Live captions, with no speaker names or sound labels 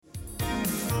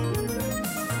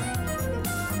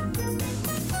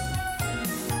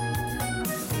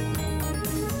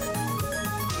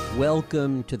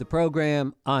Welcome to the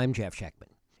program. I'm Jeff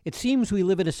Schechtman. It seems we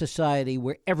live in a society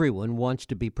where everyone wants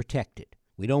to be protected.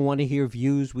 We don't want to hear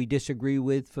views we disagree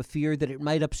with for fear that it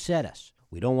might upset us.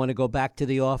 We don't want to go back to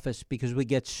the office because we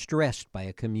get stressed by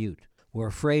a commute. We're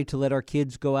afraid to let our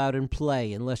kids go out and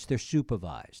play unless they're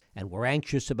supervised. And we're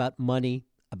anxious about money,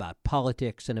 about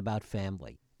politics, and about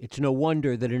family. It's no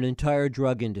wonder that an entire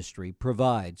drug industry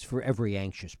provides for every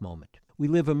anxious moment. We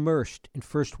live immersed in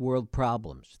first world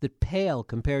problems that pale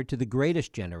compared to the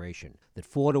greatest generation that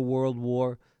fought a world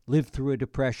war, lived through a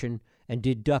depression, and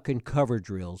did duck and cover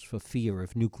drills for fear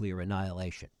of nuclear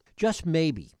annihilation. Just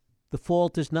maybe, the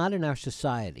fault is not in our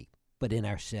society, but in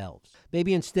ourselves.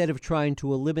 Maybe instead of trying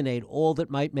to eliminate all that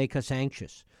might make us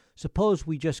anxious, suppose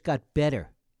we just got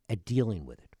better at dealing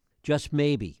with it. Just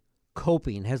maybe,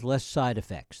 coping has less side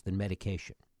effects than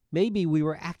medication. Maybe we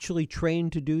were actually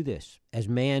trained to do this as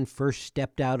man first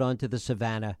stepped out onto the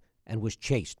savannah and was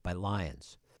chased by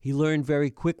lions. He learned very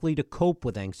quickly to cope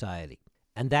with anxiety,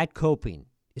 and that coping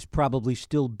is probably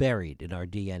still buried in our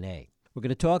DNA. We're going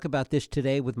to talk about this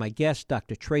today with my guest,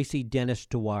 Dr. Tracy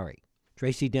Dennis-Tewari.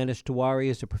 Tracy Dennis-Tewari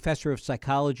is a professor of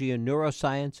psychology and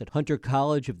neuroscience at Hunter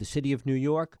College of the City of New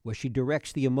York, where she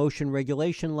directs the Emotion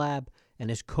Regulation Lab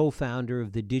and is co-founder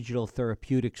of the digital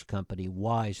therapeutics company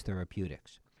Wise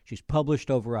Therapeutics. She's published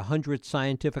over 100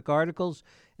 scientific articles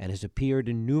and has appeared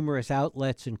in numerous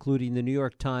outlets, including the New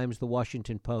York Times, the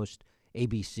Washington Post,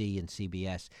 ABC, and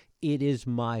CBS. It is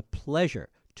my pleasure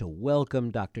to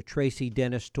welcome Dr. Tracy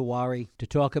Dennis-Tewari to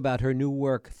talk about her new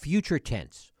work, Future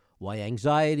Tense, Why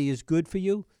Anxiety is Good for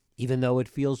You, Even Though It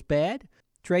Feels Bad.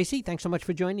 Tracy, thanks so much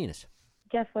for joining us.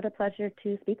 Jeff, what a pleasure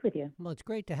to speak with you. Well, it's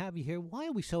great to have you here. Why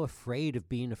are we so afraid of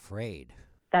being afraid?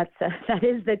 That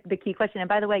is the key question. And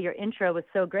by the way, your intro was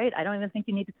so great. I don't even think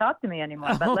you need to talk to me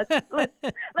anymore. But let's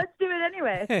do it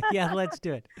anyway. Yeah, let's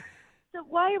do it. So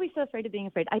why are we so afraid of being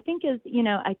afraid? I think,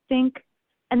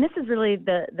 and this is really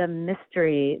the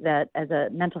mystery that as a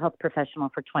mental health professional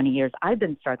for 20 years, I've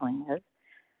been struggling with.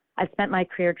 I've spent my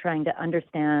career trying to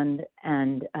understand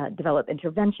and develop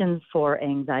interventions for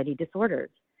anxiety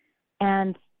disorders.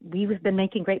 And we've been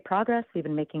making great progress. We've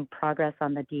been making progress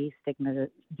on the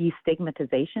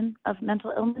destigmatization of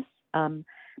mental illness,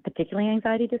 particularly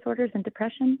anxiety disorders and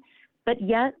depression. But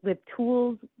yet, with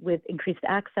tools, with increased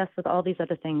access, with all these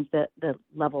other things, the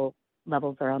levels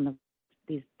are on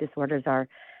these disorders are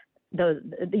those.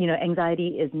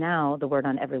 Anxiety is now the word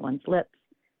on everyone's lips.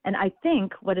 And I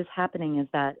think what is happening is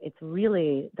that it's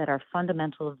really that our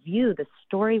fundamental view, the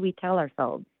story we tell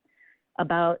ourselves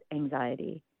about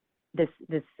anxiety, this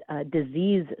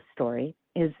disease story,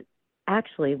 is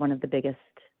actually one of the biggest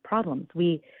problems.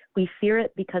 We fear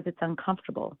it because it's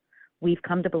uncomfortable. We've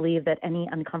come to believe that any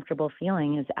uncomfortable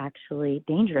feeling is actually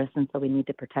dangerous, and so we need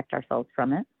to protect ourselves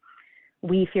from it.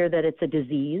 We fear that it's a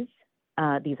disease,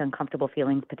 these uncomfortable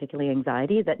feelings, particularly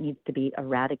anxiety, that needs to be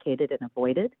eradicated and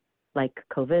avoided, like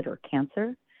COVID or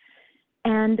cancer.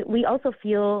 And we also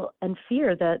feel and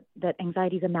fear that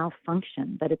anxiety is a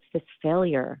malfunction, that it's this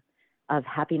failure of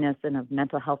happiness and of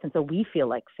mental health. And so we feel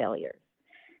like failures.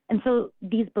 And so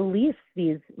these beliefs,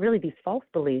 these false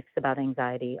beliefs about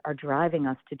anxiety are driving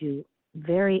us to do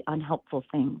very unhelpful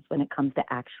things when it comes to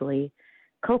actually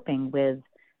coping with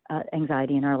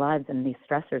anxiety in our lives and these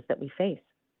stressors that we face.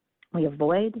 We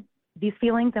avoid these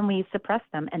feelings and we suppress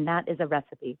them, and that is a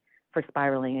recipe for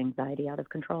spiraling anxiety out of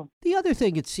control. The other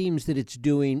thing it seems that it's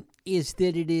doing is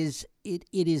that it is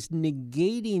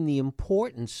negating the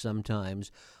importance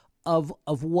sometimes of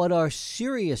what are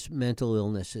serious mental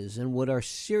illnesses and what are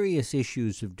serious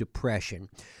issues of depression,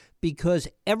 because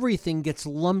everything gets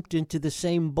lumped into the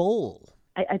same bowl.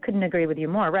 I couldn't agree with you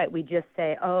more, right? We just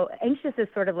say, oh, anxious is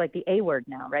sort of like the A word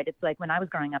now, right? It's like when I was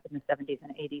growing up in the 70s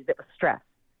and 80s, it was stress.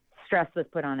 Stress was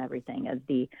put on everything as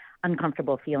the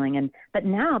uncomfortable feeling. But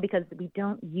now, because we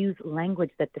don't use language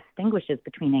that distinguishes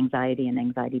between anxiety and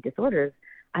anxiety disorders,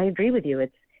 I agree with you.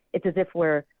 It's as if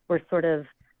we're sort of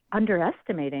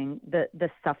underestimating the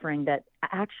suffering that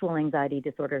actual anxiety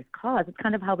disorders cause. It's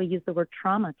kind of how we use the word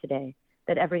trauma today,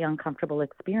 that every uncomfortable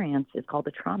experience is called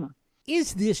a trauma.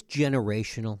 Is this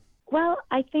generational? Well,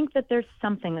 I think that there's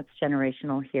something that's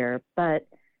generational here, but,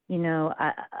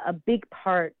 a big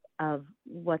part of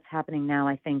what's happening now,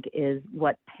 I think, is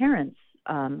what parents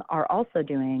are also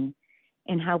doing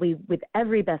in how we, with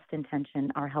every best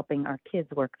intention, are helping our kids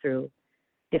work through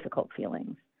difficult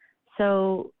feelings.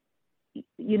 So,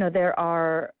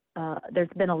 there's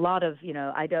been a lot of,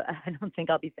 I don't think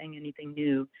I'll be saying anything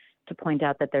new to point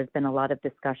out that there's been a lot of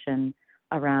discussion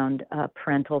around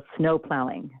parental snow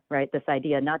plowing, right? This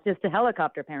idea, not just a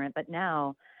helicopter parent, but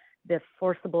now the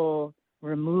forcible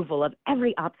removal of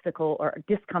every obstacle or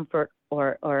discomfort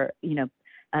or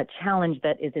a challenge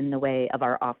that is in the way of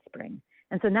our offspring.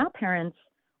 And so now parents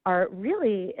are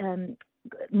really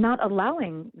not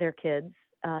allowing their kids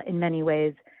in many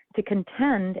ways to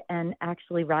contend and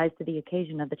actually rise to the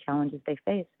occasion of the challenges they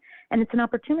face. And it's an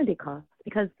opportunity cost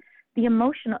because the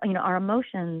emotional, our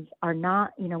emotions are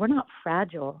not, we're not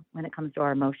fragile when it comes to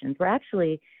our emotions. We're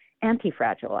actually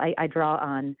anti-fragile. I draw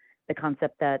on the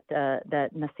concept that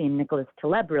Nassim Nicholas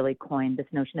Taleb really coined, this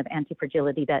notion of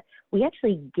anti-fragility, that we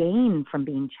actually gain from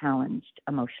being challenged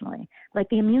emotionally, like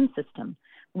the immune system.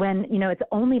 When, it's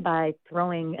only by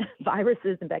throwing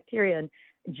viruses and bacteria and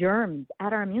germs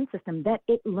at our immune system that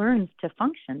it learns to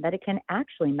function, that it can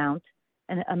actually mount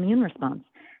an immune response.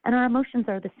 And our emotions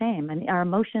are the same. I mean, our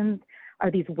emotions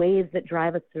are these waves that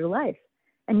drive us through life.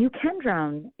 And you can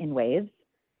drown in waves,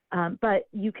 but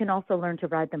you can also learn to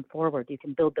ride them forward. You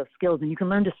can build those skills, and you can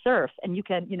learn to surf, and you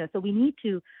can, so we need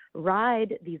to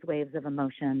ride these waves of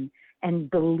emotion and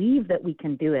believe that we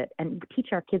can do it and teach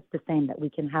our kids the same, that we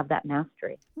can have that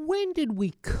mastery. When did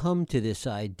we come to this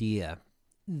idea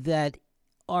that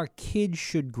our kids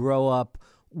should grow up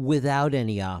without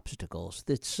any obstacles,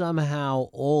 that somehow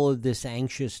all of this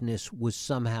anxiousness was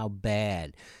somehow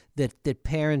bad, that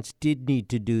parents did need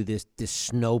to do this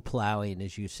snow plowing,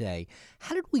 as you say?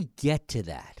 How did we get to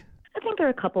that? I think there are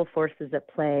a couple forces at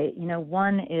play.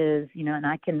 One is, and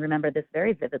I can remember this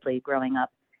very vividly growing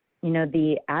up,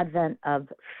 the advent of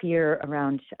fear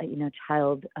around,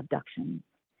 child abduction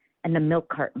and the milk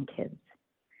carton kids.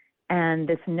 And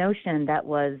this notion that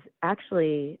was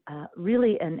actually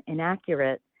really an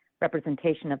inaccurate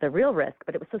representation of the real risk,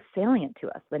 but it was so salient to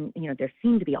us when, there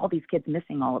seemed to be all these kids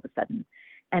missing all of a sudden.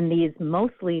 And these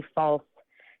mostly false,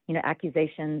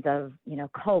 accusations of,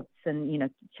 cults and,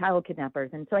 child kidnappers.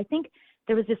 And so I think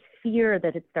there was this fear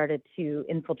that had started to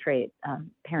infiltrate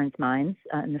parents' minds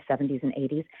in the 70s and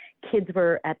 80s. Kids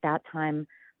were at that time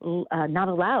not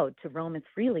allowed to roam as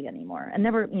freely anymore. And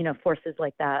there were, forces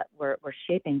like that were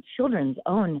shaping children's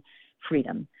own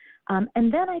freedom. And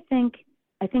then I think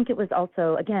it was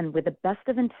also, again, with the best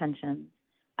of intentions,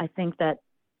 I think that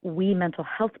we mental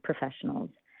health professionals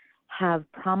have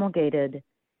promulgated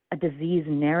a disease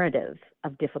narrative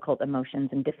of difficult emotions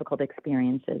and difficult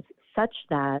experiences, such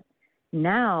that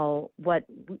now what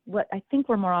I think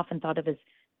we're more often thought of as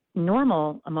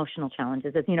normal emotional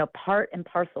challenges, as part and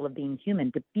parcel of being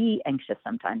human, to be anxious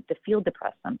sometimes, to feel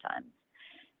depressed sometimes,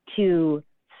 to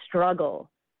struggle.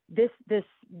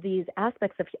 These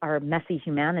aspects of our messy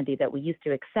humanity that we used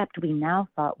to accept, we now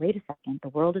thought, wait a second, the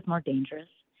world is more dangerous,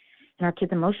 and our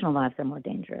kids' emotional lives are more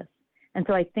dangerous. And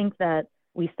so I think that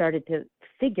we started to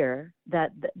figure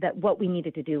that what we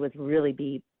needed to do was really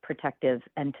be protective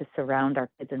and to surround our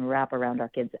kids and wrap around our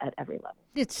kids at every level.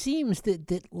 It seems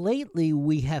that lately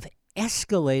we have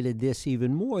escalated this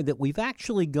even more, that we've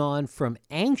actually gone from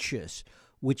anxious,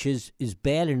 which is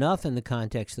bad enough in the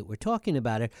context that we're talking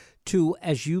about it, to,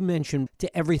 as you mentioned,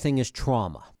 to everything is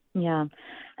trauma. Yeah.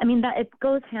 I mean, that it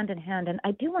goes hand in hand. And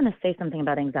I do want to say something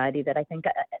about anxiety that I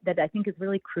think is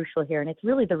really crucial here. And it's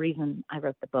really the reason I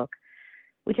wrote the book,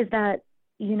 which is that,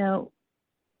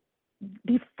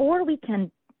 before we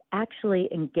can actually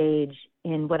engage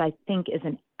in what I think is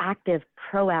an active,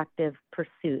 proactive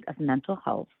pursuit of mental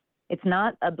health, it's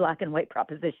not a black and white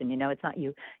proposition. It's not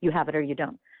you have it or you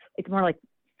don't. It's more like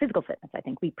physical fitness. I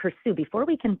think before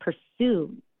we can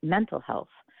pursue mental health,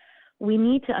 we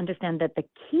need to understand that the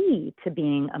key to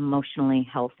being emotionally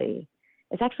healthy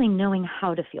is actually knowing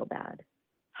how to feel bad,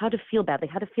 how to feel badly,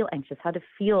 how to feel anxious, how to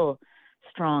feel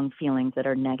strong feelings that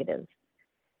are negative.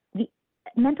 The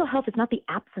mental health is not the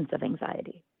absence of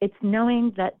anxiety. It's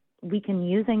knowing that we can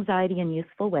use anxiety in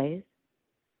useful ways,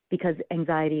 because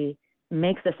anxiety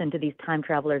makes us into these time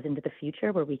travelers into the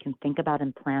future, where we can think about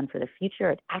and plan for the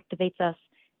future. It activates us.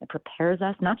 It prepares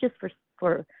us, not just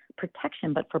for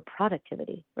protection, but for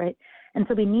productivity, right? And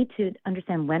so we need to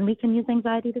understand when we can use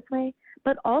anxiety this way,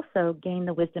 but also gain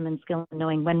the wisdom and skill in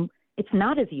knowing when it's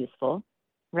not as useful,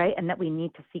 right? And that we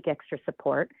need to seek extra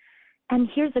support. And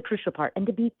here's the crucial part, and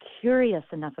to be curious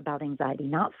enough about anxiety,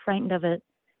 not frightened of it,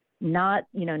 not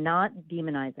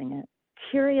demonizing it,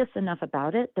 curious enough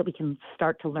about it that we can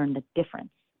start to learn the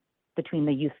difference between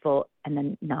the useful and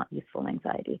the not useful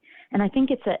anxiety. And I think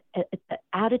it's an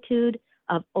attitude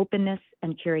of openness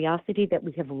and curiosity that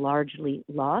we have largely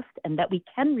lost and that we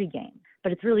can regain.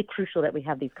 But it's really crucial that we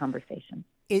have these conversations.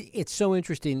 It's so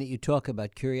interesting that you talk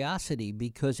about curiosity,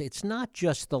 because it's not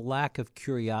just the lack of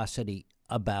curiosity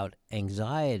about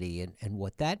anxiety and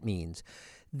what that means.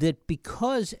 That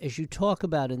because, as you talk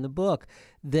about in the book,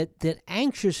 that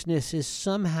anxiousness is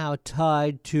somehow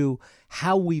tied to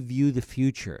how we view the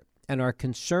future. and are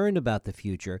concerned about the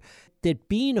future, that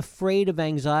being afraid of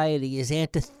anxiety is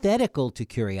antithetical to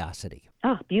curiosity.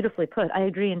 Oh, beautifully put. I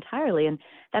agree entirely. And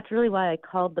that's really why I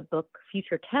called the book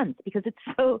Future Tense, because it's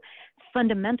so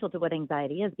fundamental to what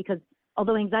anxiety is. Because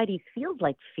although anxiety feels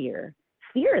like fear,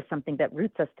 fear is something that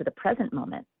roots us to the present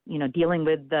moment, dealing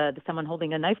with someone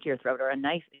holding a knife to your throat or a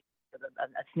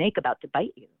snake about to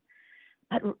bite you.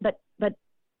 But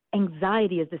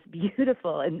anxiety is this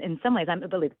beautiful, in some ways, I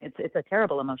believe it's a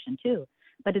terrible emotion too,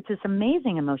 but it's this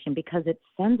amazing emotion because it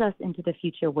sends us into the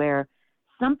future where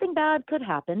something bad could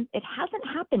happen. It hasn't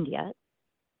happened yet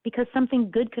because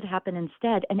something good could happen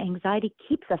instead. And anxiety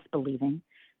keeps us believing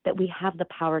that we have the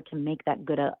power to make that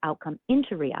good outcome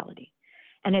into reality.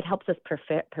 And it helps us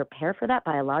prepare for that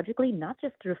biologically, not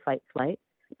just through fight flight,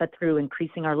 but through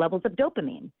increasing our levels of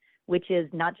dopamine, which is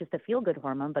not just a feel-good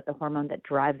hormone, but the hormone that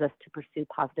drives us to pursue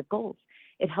positive goals.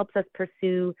 It helps us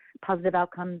pursue positive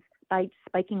outcomes by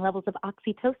spiking levels of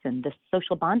oxytocin, the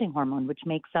social bonding hormone, which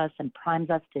makes us and primes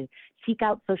us to seek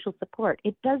out social support.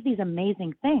 It does these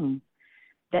amazing things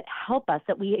that help us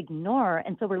that we ignore,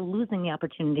 and so we're losing the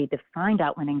opportunity to find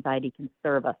out when anxiety can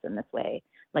serve us in this way,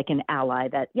 like an ally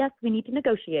that, yes, we need to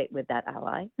negotiate with that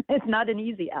ally. It's not an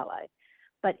easy ally,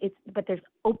 but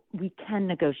we can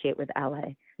negotiate with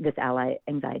this ally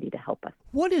anxiety to help us.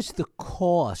 What is the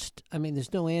cost? I mean,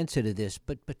 there's no answer to this,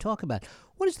 but talk about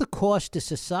what is the cost to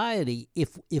society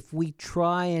if we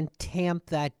try and tamp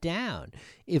that down?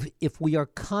 If we are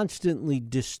constantly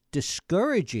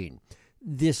discouraging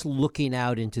this looking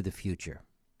out into the future?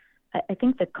 I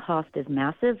think the cost is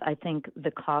massive. I think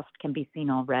the cost can be seen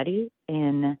already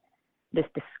in this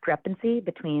discrepancy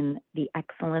between the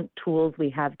excellent tools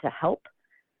we have to help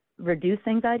reduce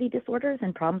anxiety disorders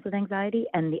and problems with anxiety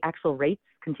and the actual rates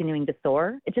continuing to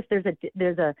soar.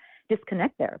 There's a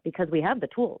disconnect there because we have the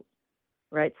tools,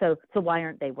 right? So why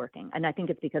aren't they working? And I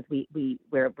think it's because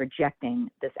we're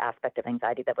rejecting this aspect of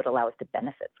anxiety that would allow us to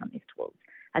benefit from these tools.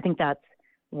 I think that's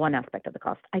one aspect of the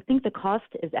cost. I think the cost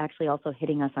is actually also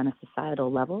hitting us on a societal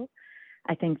level.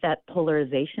 I think that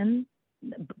polarization,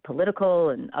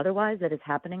 political and otherwise, that is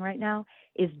happening right now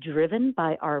is driven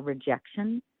by our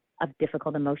rejection of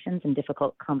difficult emotions and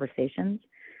difficult conversations.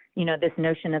 This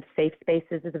notion of safe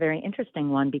spaces is a very interesting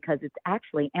one because it's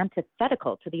actually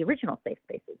antithetical to the original safe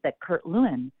spaces that Kurt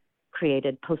Lewin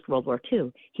created post-World War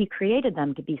II. He created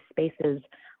them to be spaces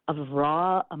of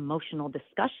raw emotional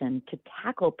discussion to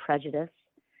tackle prejudice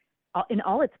in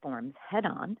all its forms head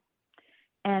on,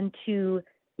 and to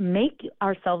make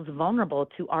ourselves vulnerable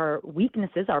to our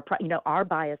weaknesses, our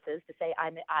biases. To say I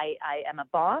am a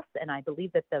boss, and I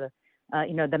believe that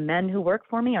the men who work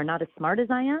for me are not as smart as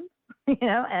I am,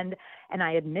 and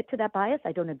I admit to that bias.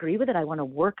 I don't agree with it. I want to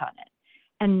work on it,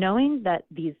 and knowing that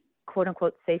these quote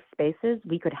unquote safe spaces,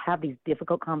 we could have these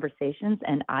difficult conversations,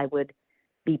 and I would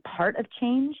be part of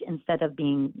change instead of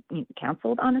being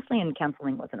counseled. Honestly, and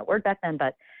counseling wasn't a word back then,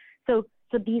 but. So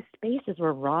these spaces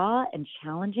were raw and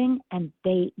challenging, and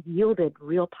they yielded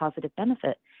real positive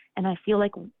benefit. And I feel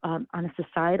like on a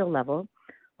societal level,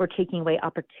 we're taking away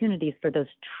opportunities for those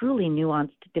truly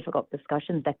nuanced, difficult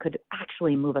discussions that could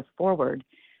actually move us forward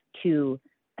to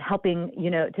helping,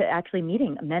 to actually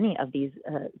meeting many of these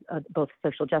both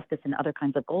social justice and other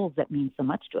kinds of goals that mean so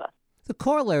much to us. The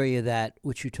corollary of that,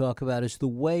 which you talk about, is the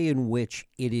way in which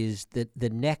it is the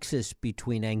nexus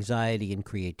between anxiety and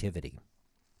creativity.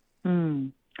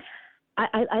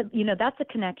 That's a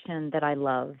connection that I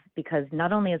love because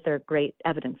not only is there great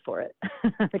evidence for it,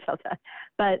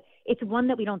 but it's one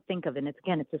that we don't think of. And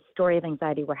it's a story of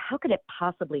anxiety where how could it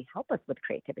possibly help us with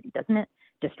creativity? Doesn't it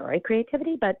destroy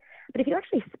creativity? But if you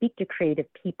actually speak to creative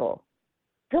people,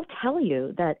 they'll tell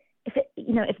you that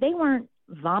if they weren't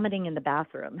vomiting in the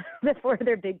bathroom before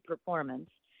their big performance,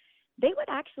 they would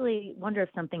actually wonder if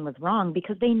something was wrong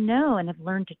because they know and have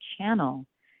learned to channel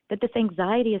that this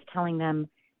anxiety is telling them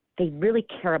they really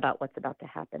care about what's about to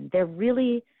happen. They're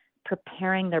really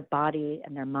preparing their body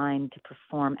and their mind to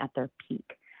perform at their peak.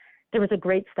 There was a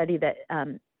great study that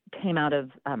came out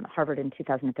of Harvard in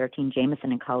 2013,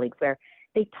 Jameson and colleagues, where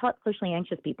they taught socially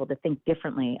anxious people to think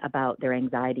differently about their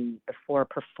anxiety before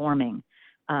performing.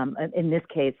 In this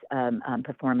case,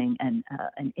 performing an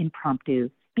impromptu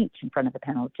speech in front of a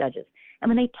panel of judges. And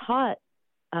when they taught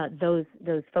those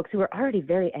folks who were already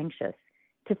very anxious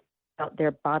to think about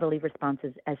their bodily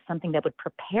responses as something that would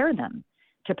prepare them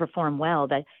to perform well,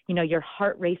 that your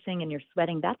heart racing and you're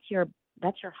sweating, that's your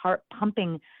heart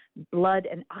pumping blood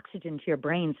and oxygen to your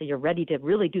brain, so you're ready to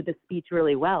really do the speech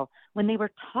really well. When they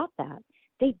were taught that,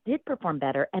 they did perform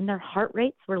better, and their heart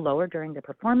rates were lower during the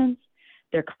performance.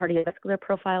 Their cardiovascular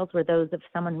profiles were those of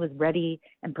someone who was ready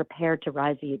and prepared to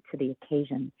rise to the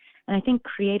occasion. And I think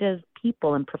creative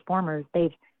people and performers,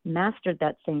 they've mastered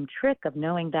that same trick of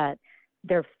knowing that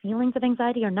their feelings of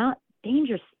anxiety are not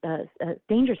danger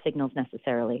signals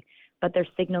necessarily, but they're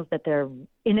signals that they're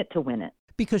in it to win it.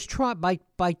 Because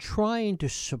by trying to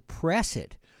suppress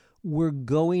it, we're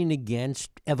going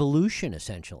against evolution,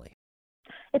 essentially.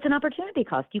 It's an opportunity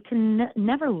cost. You can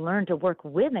never learn to work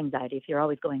with anxiety if you're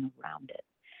always going around it.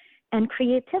 And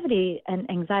creativity and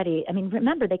anxiety, I mean,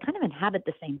 remember, they kind of inhabit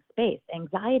the same space.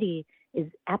 Anxiety is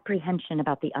apprehension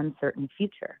about the uncertain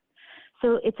future.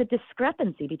 So it's a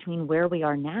discrepancy between where we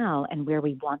are now and where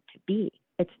we want to be.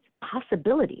 It's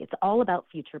possibility. It's all about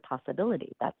future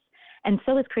possibility. And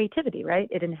so is creativity, right?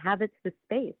 It inhabits the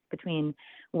space between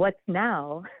what's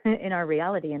now in our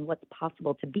reality and what's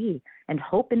possible to be. And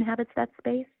hope inhabits that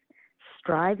space.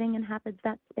 Striving inhabits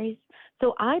that space.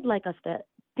 So I'd like us to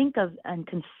think of and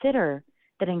consider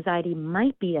that anxiety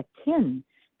might be akin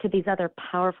to these other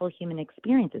powerful human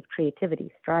experiences,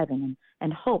 creativity, striving,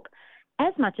 and hope,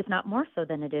 as much, if not more so,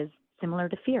 than it is similar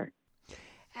to fear.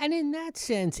 And in that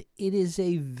sense, it is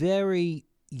a very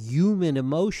human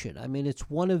emotion. I mean, it's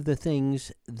one of the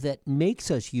things that makes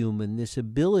us human, this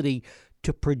ability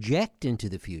to project into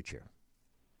the future.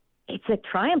 It's a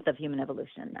triumph of human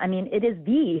evolution. I mean, it is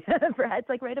it's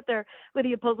like right up there with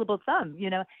the opposable thumb. You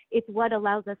know, it's what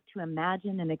allows us to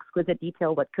imagine in exquisite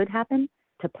detail what could happen,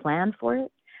 to plan for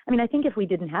it. I mean, I think if we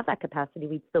didn't have that capacity,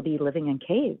 we'd still be living in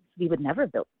caves. We would never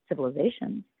have built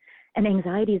civilizations. And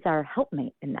anxiety is our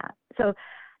helpmate in that.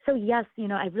 So yes, you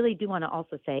know, I really do want to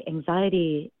also say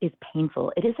anxiety is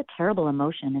painful. It is a terrible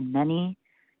emotion in many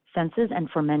senses and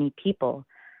for many people.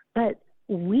 But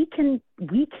we can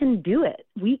do it.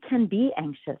 We can be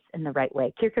anxious in the right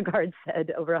way. Kierkegaard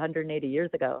said over 180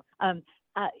 years ago,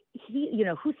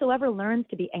 whosoever learns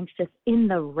to be anxious in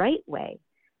the right way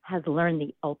has learned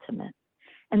the ultimate.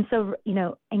 And so, you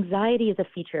know, anxiety is a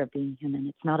feature of being human.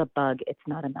 It's not a bug. It's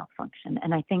not a malfunction.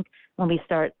 And I think when we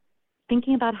start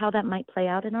thinking about how that might play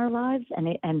out in our lives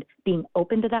and being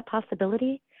open to that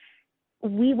possibility,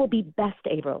 we will be best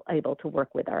able to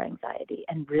work with our anxiety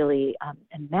and really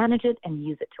and manage it and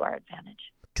use it to our advantage.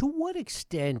 To what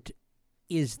extent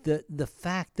is the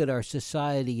fact that our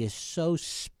society is so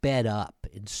sped up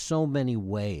in so many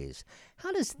ways,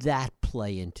 how does that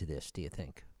play into this, do you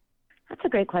think? That's a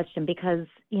great question because,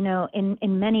 you know, in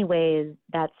many ways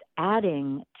that's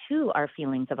adding to our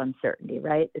feelings of uncertainty,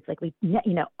 right? It's like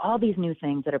all these new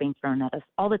things that are being thrown at us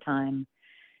all the time,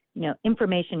 you know,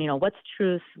 information, you know, what's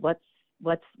truth, what's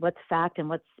fact and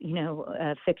what's,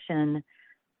 fiction,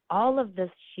 all of this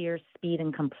sheer speed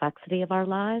and complexity of our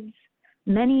lives.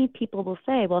 Many people will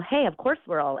say, well, hey, of course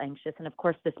we're all anxious. And of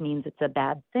course this means it's a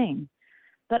bad thing.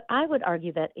 But I would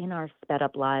argue that in our sped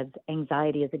up lives,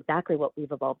 anxiety is exactly what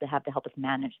we've evolved to have to help us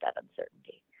manage that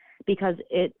uncertainty. Because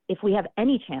if we have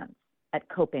any chance at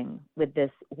coping with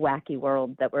this wacky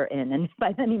world that we're in, and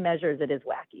by many measures it is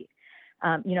wacky,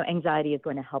 anxiety is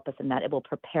going to help us in that. It will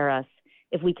prepare us.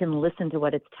 If we can listen to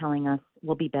what it's telling us,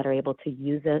 we'll be better able to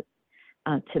use it,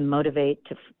 to motivate,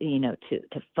 to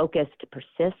focus, to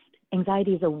persist.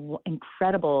 Anxiety is an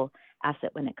incredible asset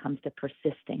when it comes to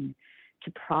persisting,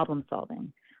 to problem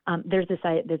solving. There's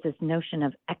this notion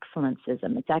of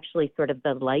excellencism. It's actually sort of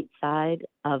the light side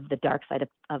of the dark side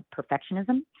of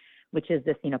perfectionism, which is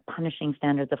this, punishing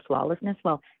standards of flawlessness.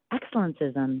 Well,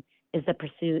 excellencism is the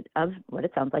pursuit of what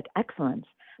it sounds like excellence.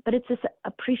 But it's this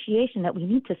appreciation that we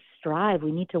need to strive,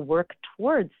 we need to work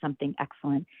towards something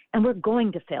excellent, and we're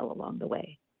going to fail along the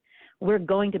way. We're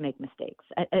going to make mistakes.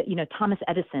 Thomas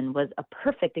Edison was a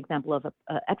perfect example of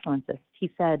excellencist. He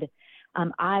said,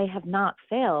 I have not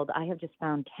failed. I have just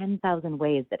found 10,000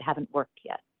 ways that haven't worked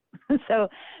yet. So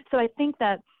I think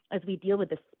that as we deal with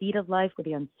the speed of life, with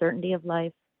the uncertainty of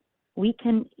life, we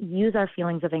can use our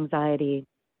feelings of anxiety,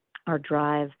 our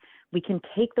drive. We can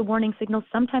take the warning signals,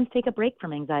 sometimes take a break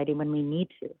from anxiety when we need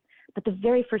to. But the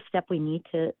very first step we need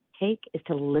to take is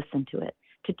to listen to it,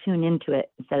 to tune into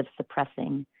it instead of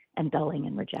suppressing and dulling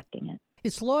and rejecting it.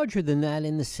 It's larger than that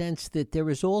in the sense that there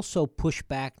is also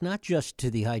pushback not just to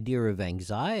the idea of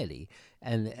anxiety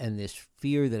and this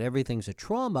fear that everything's a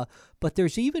trauma, but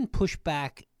there's even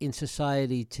pushback in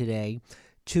society today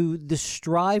to the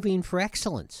striving for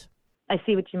excellence. I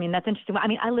see what you mean. That's interesting. I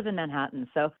mean, I live in Manhattan,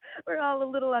 so we're all a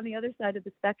little on the other side of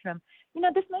the spectrum.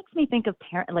 This makes me think of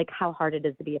how hard it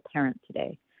is to be a parent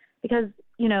today. Because,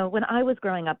 when I was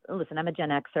growing up, listen, I'm a Gen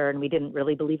Xer and we didn't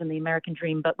really believe in the American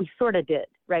dream, but we sort of did,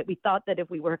 right? We thought that if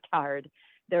we worked hard,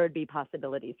 there would be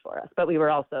possibilities for us. But we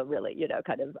were also really,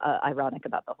 kind of ironic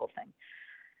about the whole thing.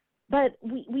 But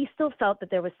we still felt that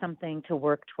there was something to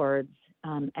work towards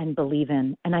and believe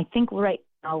in. And I think right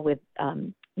now with,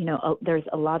 there's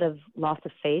a lot of loss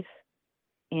of faith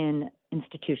in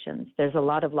institutions. There's a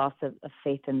lot of loss of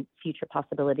faith in future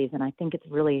possibilities. And I think it's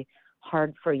really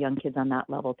hard for young kids on that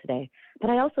level today.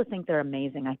 But I also think they're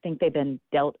amazing. I think they've been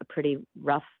dealt a pretty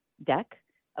rough deck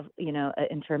of,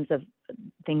 in terms of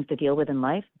things to deal with in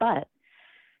life. But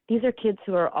these are kids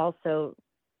who are also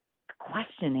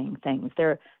questioning things.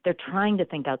 They're trying to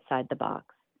think outside the box.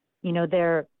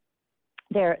 There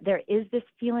is this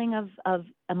feeling of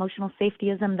emotional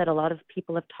safetyism that a lot of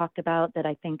people have talked about that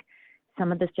I think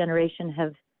some of this generation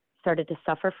have started to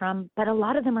suffer from, but a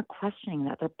lot of them are questioning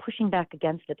that. They're pushing back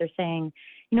against it. They're saying,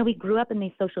 we grew up in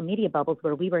these social media bubbles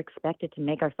where we were expected to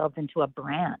make ourselves into a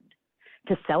brand,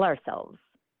 to sell ourselves,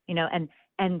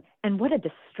 and what a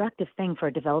destructive thing for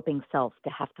a developing self to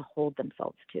have to hold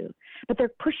themselves to. But they're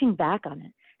pushing back on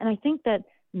it. And I think that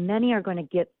many are going to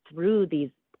get through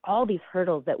all these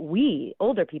hurdles that we,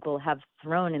 older people, have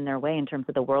thrown in their way in terms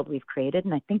of the world we've created.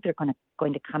 And I think they're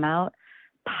going to come out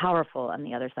powerful on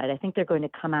the other side. I think they're going to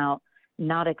come out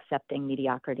not accepting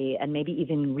mediocrity and maybe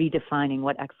even redefining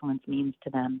what excellence means to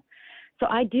them. So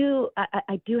I do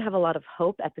have a lot of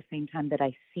hope at the same time that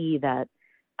I see that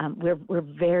we're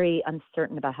very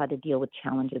uncertain about how to deal with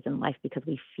challenges in life because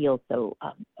we feel so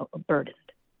burdened.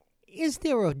 Is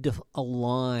there a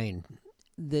line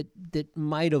that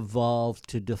might evolve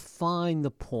to define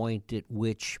the point at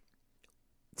which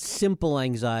simple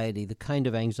anxiety, the kind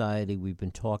of anxiety we've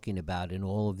been talking about in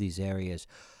all of these areas,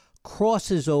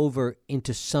 crosses over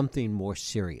into something more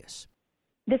serious?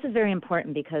 This is very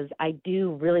important because I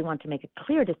do really want to make a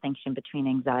clear distinction between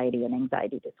anxiety and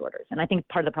anxiety disorders. And I think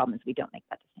part of the problem is we don't make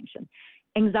that distinction.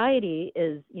 Anxiety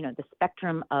is, the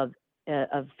spectrum of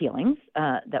feelings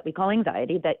that we call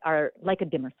anxiety that are like a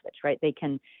dimmer switch, right?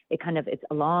 It's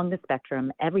along the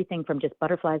spectrum, everything from just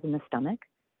butterflies in the stomach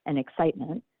and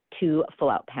excitement to full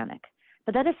out panic.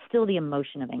 But that is still the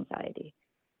emotion of anxiety.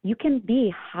 You can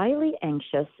be highly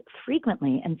anxious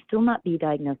frequently and still not be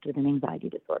diagnosed with an anxiety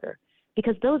disorder,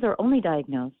 because those are only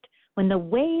diagnosed when the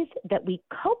ways that we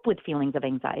cope with feelings of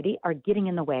anxiety are getting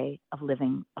in the way of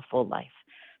living a full life.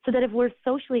 So that if we're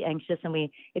socially anxious and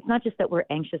it's not just that we're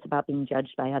anxious about being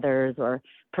judged by others or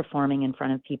performing in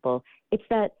front of people, it's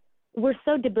that we're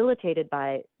so debilitated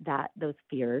by those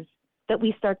fears that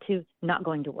we start to not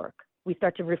going to work. We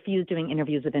start to refuse doing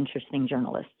interviews with interesting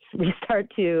journalists. We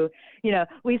start to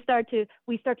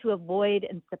avoid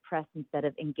and suppress instead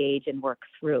of engage and work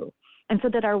through. And so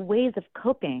that our ways of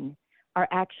coping are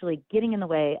actually getting in the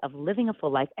way of living a full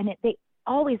life. And they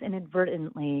always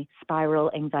inadvertently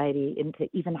spiral anxiety into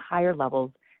even higher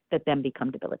levels that then become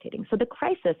debilitating. So the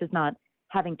crisis is not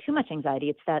having too much anxiety.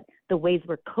 It's that the ways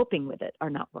we're coping with it are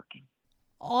not working.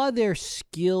 Are there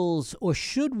skills, or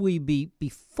should we be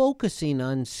focusing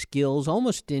on skills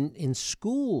almost in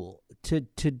school to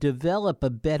develop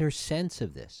a better sense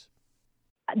of this?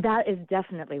 That is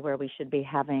definitely where we should be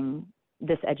having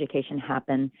this education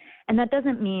happen. And that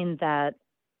doesn't mean that,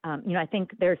 I think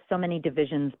there's so many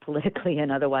divisions politically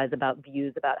and otherwise about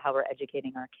views about how we're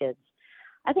educating our kids.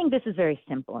 I think this is very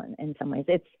simple in some ways.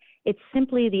 It's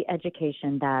simply the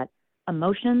education that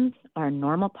emotions are a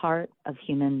normal part of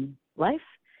human life.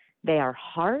 They are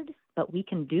hard, but we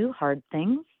can do hard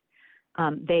things.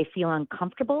 They feel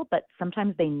uncomfortable, but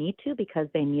sometimes they need to because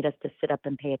they need us to sit up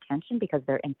and pay attention because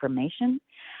they're information.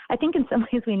 I think in some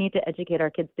ways we need to educate our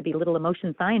kids to be little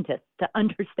emotion scientists, to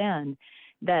understand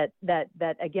that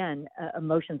again,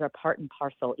 emotions are part and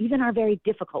parcel. Even our very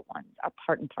difficult ones are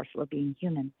part and parcel of being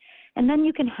human. And then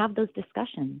you can have those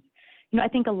discussions. I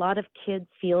think a lot of kids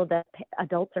feel that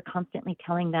adults are constantly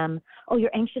telling them, oh,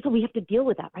 you're anxious, oh, we have to deal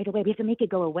with that right away. We have to make it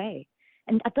go away.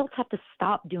 And adults have to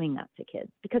stop doing that to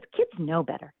kids because kids know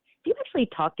better. If you actually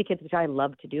talk to kids, which I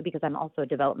love to do because I'm also a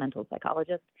developmental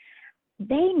psychologist,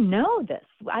 they know this.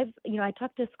 I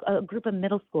talked to a group of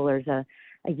middle schoolers a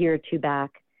year or two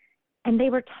back, and they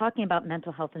were talking about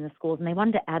mental health in the schools, and they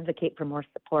wanted to advocate for more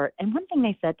support. And one thing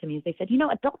they said to me is they said,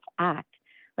 adults act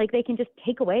like they can just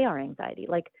take away our anxiety,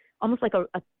 like almost like a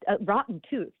rotten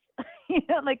tooth,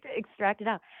 like to extract it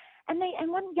out. And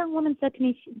one young woman said to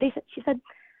me, she said,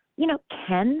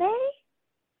 can they?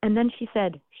 And then she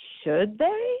said, should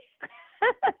they?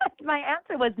 My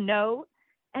answer was no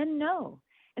and no.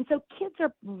 And so kids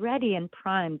are ready and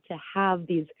primed to have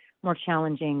these more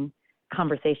challenging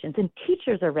conversations, and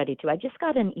teachers are ready to. I just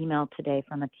got an email today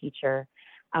from a teacher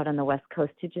out on the West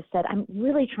Coast who just said, I'm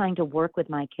really trying to work with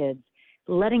my kids,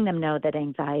 letting them know that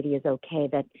anxiety is okay,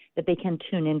 that they can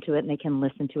tune into it and they can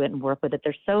listen to it and work with it.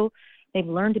 They're so They've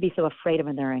learned to be so afraid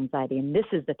of their anxiety, and this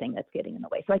is the thing that's getting in the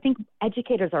way. So I think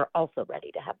educators are also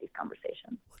ready to have these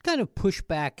conversations. What kind of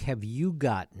pushback have you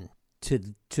gotten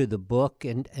to the book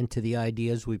and to the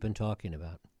ideas we've been talking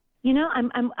about?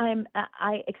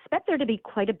 I expect there to be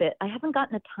quite a bit. I haven't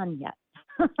gotten a ton yet,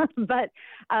 but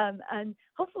and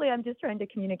hopefully I'm just trying to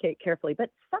communicate carefully. But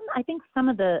I think some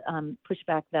of the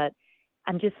pushback that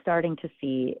I'm just starting to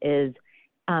see is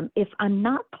if I'm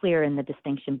not clear in the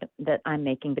distinction that I'm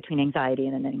making between anxiety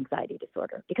and an anxiety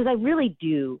disorder, because I really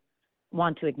do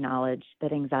want to acknowledge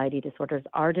that anxiety disorders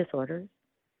are disorders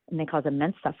and they cause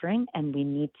immense suffering, and we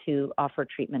need to offer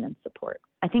treatment and support.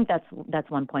 I think that's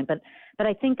one point, but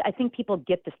I think people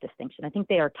get this distinction. I think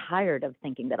they are tired of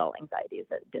thinking that all anxiety is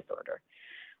a disorder.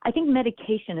 I think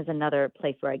medication is another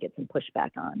place where I get some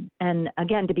pushback on. And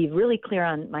again, to be really clear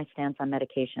on my stance on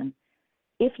medication,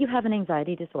 if you have an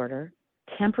anxiety disorder,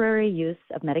 temporary use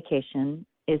of medication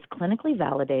is clinically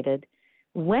validated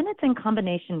when it's in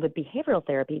combination with behavioral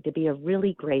therapy to be a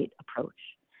really great approach.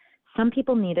 Some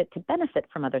people need it to benefit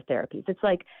from other therapies. It's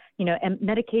like, and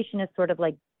medication is sort of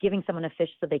like giving someone a fish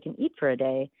so they can eat for a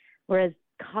day, whereas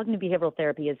cognitive behavioral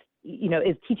therapy is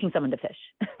teaching someone to fish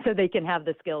so they can have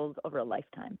the skills over a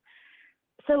lifetime.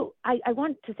 So I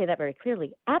want to say that very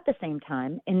clearly. At the same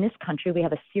time, in this country, we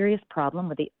have a serious problem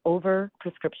with the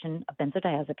over-prescription of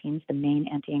benzodiazepines, the main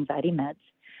anti-anxiety meds.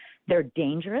 They're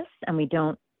dangerous, and we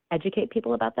don't educate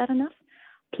people about that enough.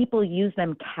 People use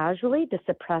them casually to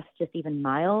suppress just even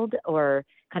mild or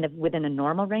kind of within a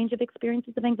normal range of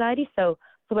experiences of anxiety. So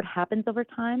what happens over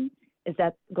time is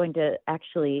that's going to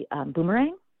actually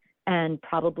boomerang and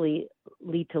probably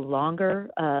lead to longer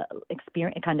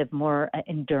experience, kind of more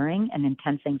enduring and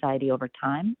intense anxiety over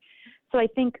time. So I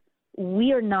think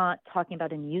we are not talking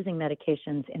about and using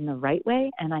medications in the right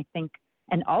way.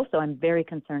 And also I'm very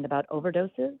concerned about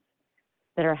overdoses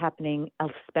that are happening,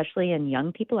 especially in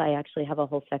young people. I actually have a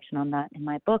whole section on that in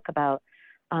my book about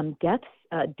deaths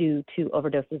due to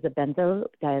overdoses of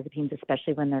benzodiazepines,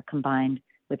 especially when they're combined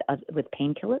with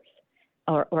painkillers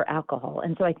or alcohol.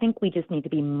 And so I think we just need to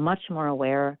be much more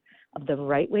aware of the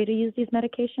right way to use these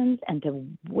medications and to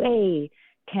way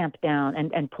tamp down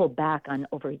and pull back on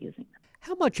overusing them.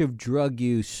 How much of drug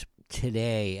use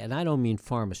today, and I don't mean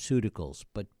pharmaceuticals,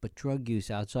 but drug use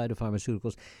outside of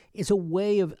pharmaceuticals, is a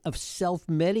way of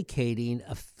self-medicating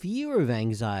a fear of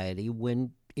anxiety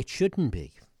when it shouldn't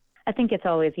be? I think it's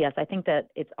always, yes. I think that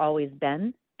it's always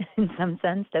been, in some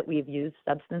sense, that we've used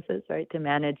substances, right, to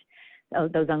manage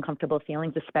those uncomfortable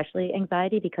feelings, especially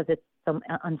anxiety, because it's some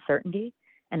uncertainty.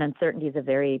 And uncertainty is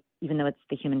even though it's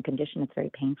the human condition, it's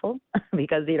very painful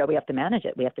because, we have to manage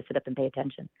it. We have to sit up and pay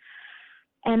attention.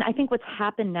 And I think what's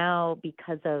happened now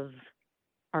because of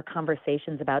our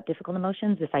conversations about difficult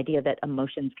emotions, this idea that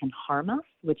emotions can harm us,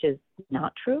 which is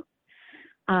not true,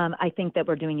 I think that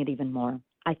we're doing it even more.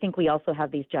 I think we also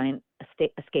have these giant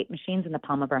escape machines in the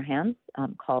palm of our hands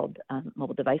called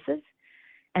mobile devices.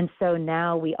 And so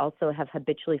now we also have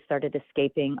habitually started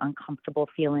escaping uncomfortable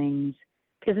feelings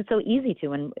because it's so easy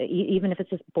to, and even if it's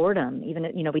just boredom,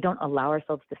 we don't allow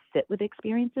ourselves to sit with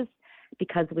experiences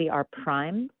because we are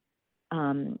primed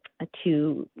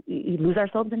to lose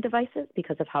ourselves in devices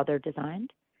because of how they're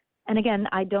designed. And again,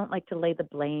 I don't like to lay the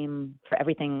blame for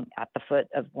everything at the foot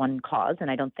of one cause, and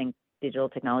I don't think digital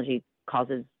technology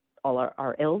causes all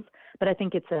our ills, but I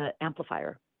think it's an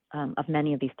amplifier of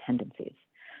many of these tendencies.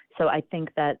 So I think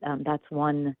that that's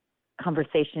one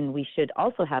conversation we should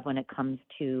also have when it comes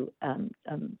to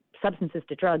substances,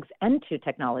 to drugs, and to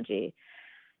technology.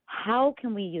 How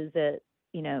can we use it?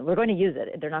 We're going to use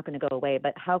it. They're not going to go away,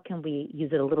 but how can we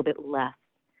use it a little bit less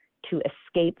to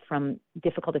escape from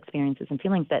difficult experiences and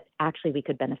feelings that actually we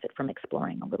could benefit from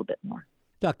exploring a little bit more?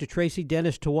 Dr. Tracy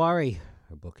Dennis-Tewari,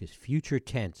 her book is Future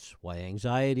Tense, Why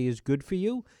Anxiety is Good for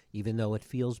You, Even Though It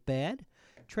Feels Bad.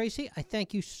 Tracy, I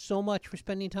thank you so much for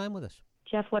spending time with us.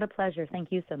 Jeff, what a pleasure.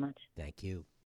 Thank you so much. Thank you.